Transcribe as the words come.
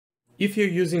if you're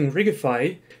using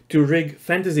Rigify to rig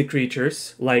fantasy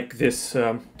creatures, like this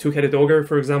two-headed ogre,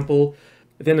 for example,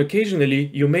 then occasionally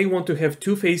you may want to have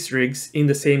two face rigs in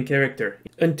the same character.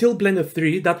 Until Blender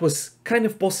 3, that was kind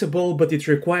of possible, but it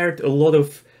required a lot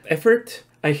of effort.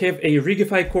 I have a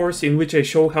Rigify course in which I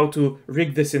show how to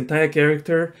rig this entire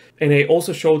character, and I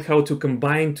also showed how to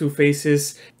combine two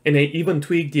faces, and I even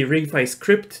tweaked the Rigify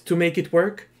script to make it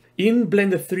work. In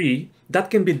Blender 3, that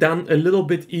can be done a little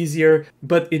bit easier,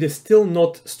 but it is still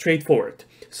not straightforward.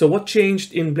 So what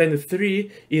changed in Blender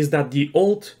 3 is that the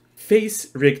old face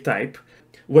rig type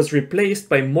was replaced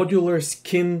by modular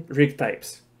skin rig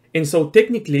types. And so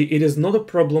technically it is not a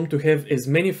problem to have as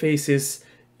many faces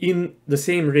in the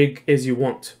same rig as you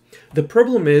want. The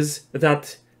problem is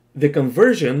that the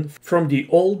conversion from the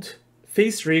old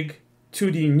face rig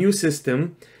to the new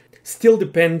system still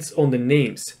depends on the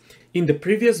names. In the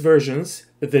previous versions,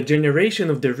 the generation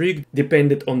of the rig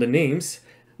depended on the names.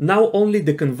 Now only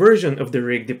the conversion of the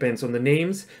rig depends on the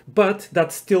names, but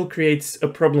that still creates a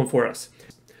problem for us.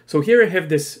 So here I have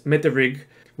this meta rig,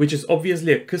 which is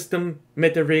obviously a custom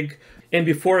meta rig. And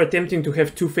before attempting to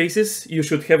have two faces, you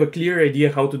should have a clear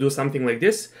idea how to do something like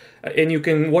this. And you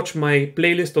can watch my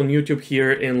playlist on YouTube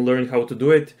here and learn how to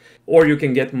do it. Or you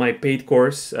can get my paid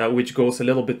course, which goes a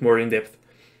little bit more in depth.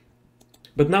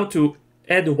 But now to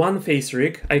add one face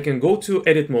rig, I can go to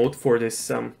edit mode for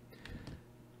this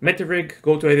meta rig,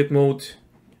 go to edit mode,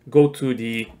 go to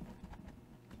the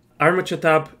armature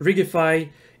tab, Rigify,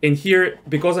 and here,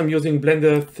 because I'm using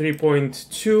Blender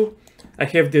 3.2, I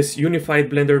have this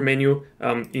unified Blender menu.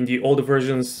 In the older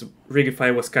versions,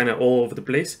 Rigify was kind of all over the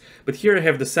place. But here I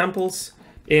have the samples,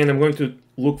 and I'm going to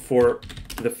look for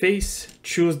the face,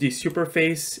 choose the super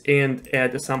face, and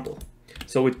add a sample.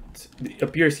 So it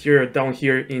appears here, down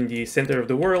here in the center of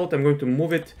the world. I'm going to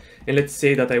move it, and let's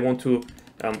say that I want to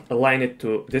align it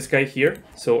to this guy here.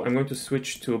 So I'm going to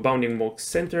switch to bounding box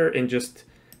center and just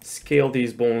scale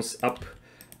these bones up.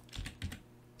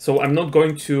 So I'm not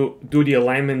going to do the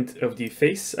alignment of the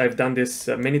face. I've done this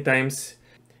many times,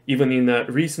 even in a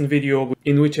recent video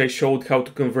in which I showed how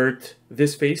to convert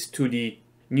this face to the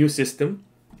new system.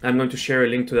 I'm going to share a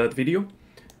link to that video.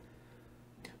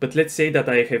 But let's say that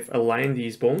I have aligned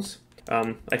these bones.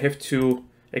 I have to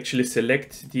actually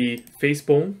select the face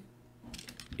bone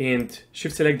and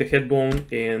shift select the head bone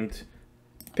and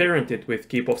parent it with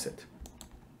keep offset.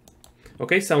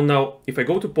 Okay, so now if I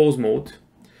go to pose mode,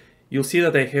 you'll see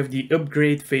that I have the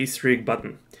upgrade face rig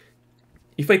button.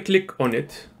 If I click on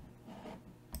it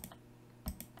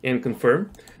and confirm,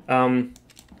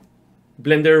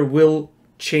 Blender will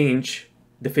change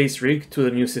the face rig to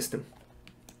the new system.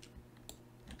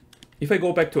 If I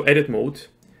go back to edit mode,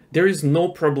 there is no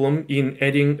problem in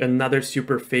adding another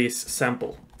super face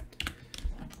sample.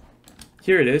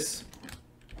 Here it is.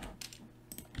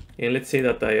 And let's say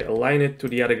that I align it to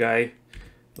the other guy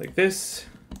like this.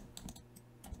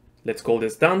 Let's call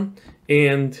this done.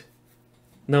 And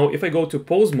now if I go to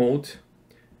pose mode,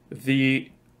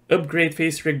 the upgrade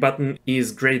face rig button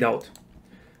is grayed out.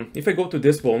 If I go to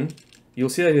this bone, you'll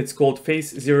see that it's called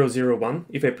face 001.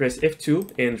 If I press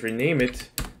F2 and rename it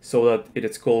so that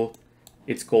it's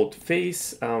called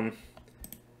face,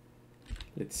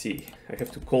 let's see, I have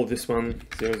to call this one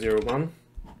 001.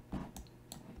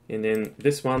 And then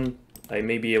this one, I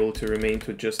may be able to remain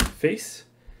to just face.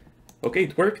 Okay,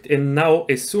 it worked, and now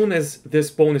as soon as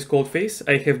this bone is called face,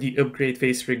 I have the upgrade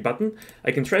face rig button.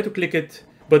 I can try to click it,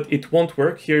 but it won't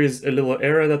work. Here is a little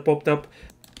error that popped up,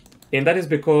 and that is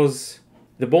because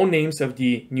the bone names of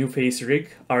the new face rig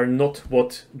are not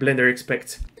what Blender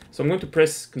expects. So I'm going to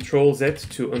press Ctrl Z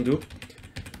to undo.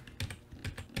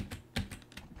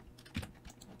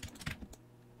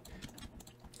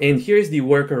 And here's the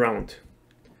workaround.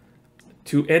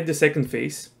 To add the second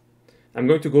face, I'm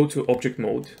going to go to object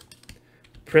mode,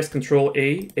 press Ctrl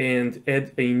A and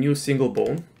add a new single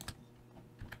bone.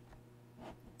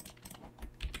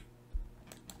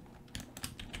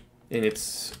 And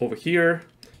it's over here.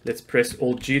 Let's press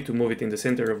Alt G to move it in the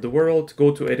center of the world.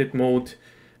 Go to edit mode,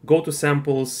 go to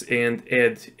samples and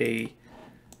add a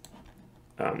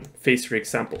face rig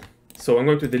sample. So I'm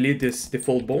going to delete this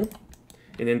default bone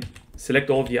and then select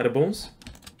all of the other bones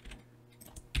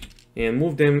and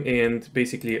move them and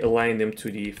basically align them to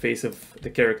the face of the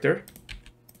character.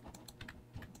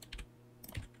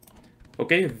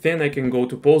 Okay, then I can go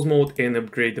to pose mode and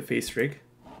upgrade the face rig.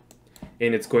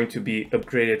 And it's going to be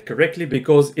upgraded correctly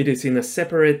because it is in a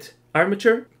separate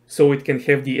armature, so it can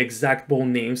have the exact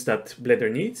bone names that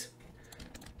Blender needs.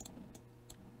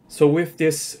 So with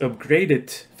this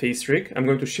upgraded face rig, I'm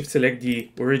going to shift select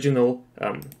the original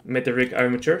meta rig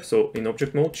armature. So in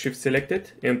object mode, shift select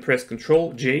it and press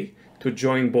Ctrl J to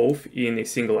join both in a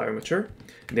single armature.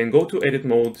 Then go to edit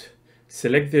mode,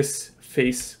 select this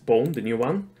face bone, the new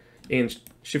one, and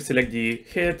shift select the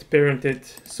head, parent it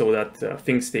so that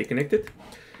things stay connected.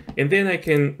 And then I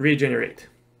can regenerate.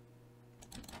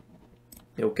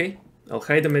 Okay, I'll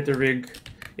hide the meta rig,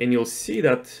 and you'll see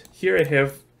that here I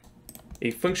have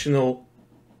a functional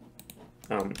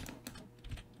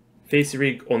face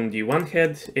rig on the one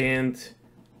head and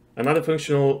another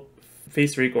functional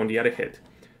face rig on the other head.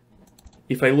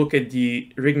 If I look at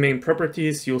the rig main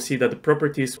properties, you'll see that the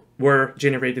properties were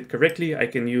generated correctly. I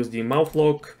can use the mouth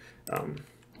lock.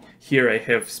 Here I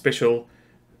have special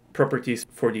properties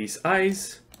for these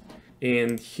eyes,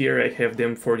 and here I have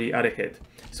them for the other head.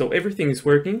 So everything is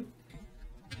working.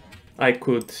 I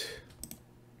could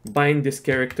bind this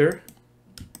character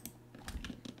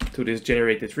to this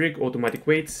generated rig, automatic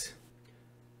weights,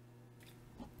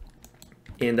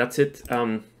 and that's it.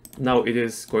 Now it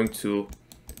is going to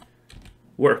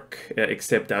work,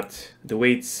 except that the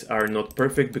weights are not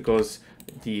perfect because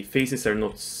the faces are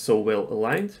not so well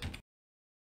aligned.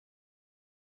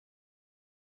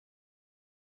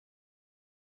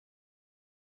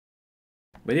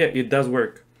 But yeah, it does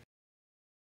work.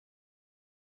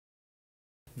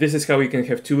 This is how you can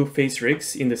have two face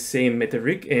rigs in the same meta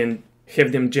rig and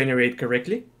have them generate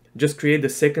correctly. Just create the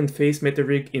second face meta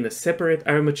rig in a separate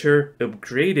armature,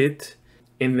 upgrade it,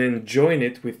 and then join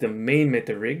it with the main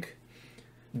meta rig.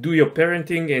 Do your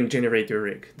parenting and generate your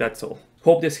rig. That's all.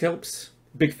 Hope this helps.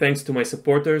 Big thanks to my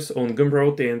supporters on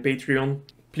Gumroad and Patreon.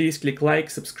 Please click like,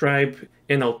 subscribe,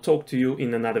 and I'll talk to you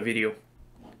in another video.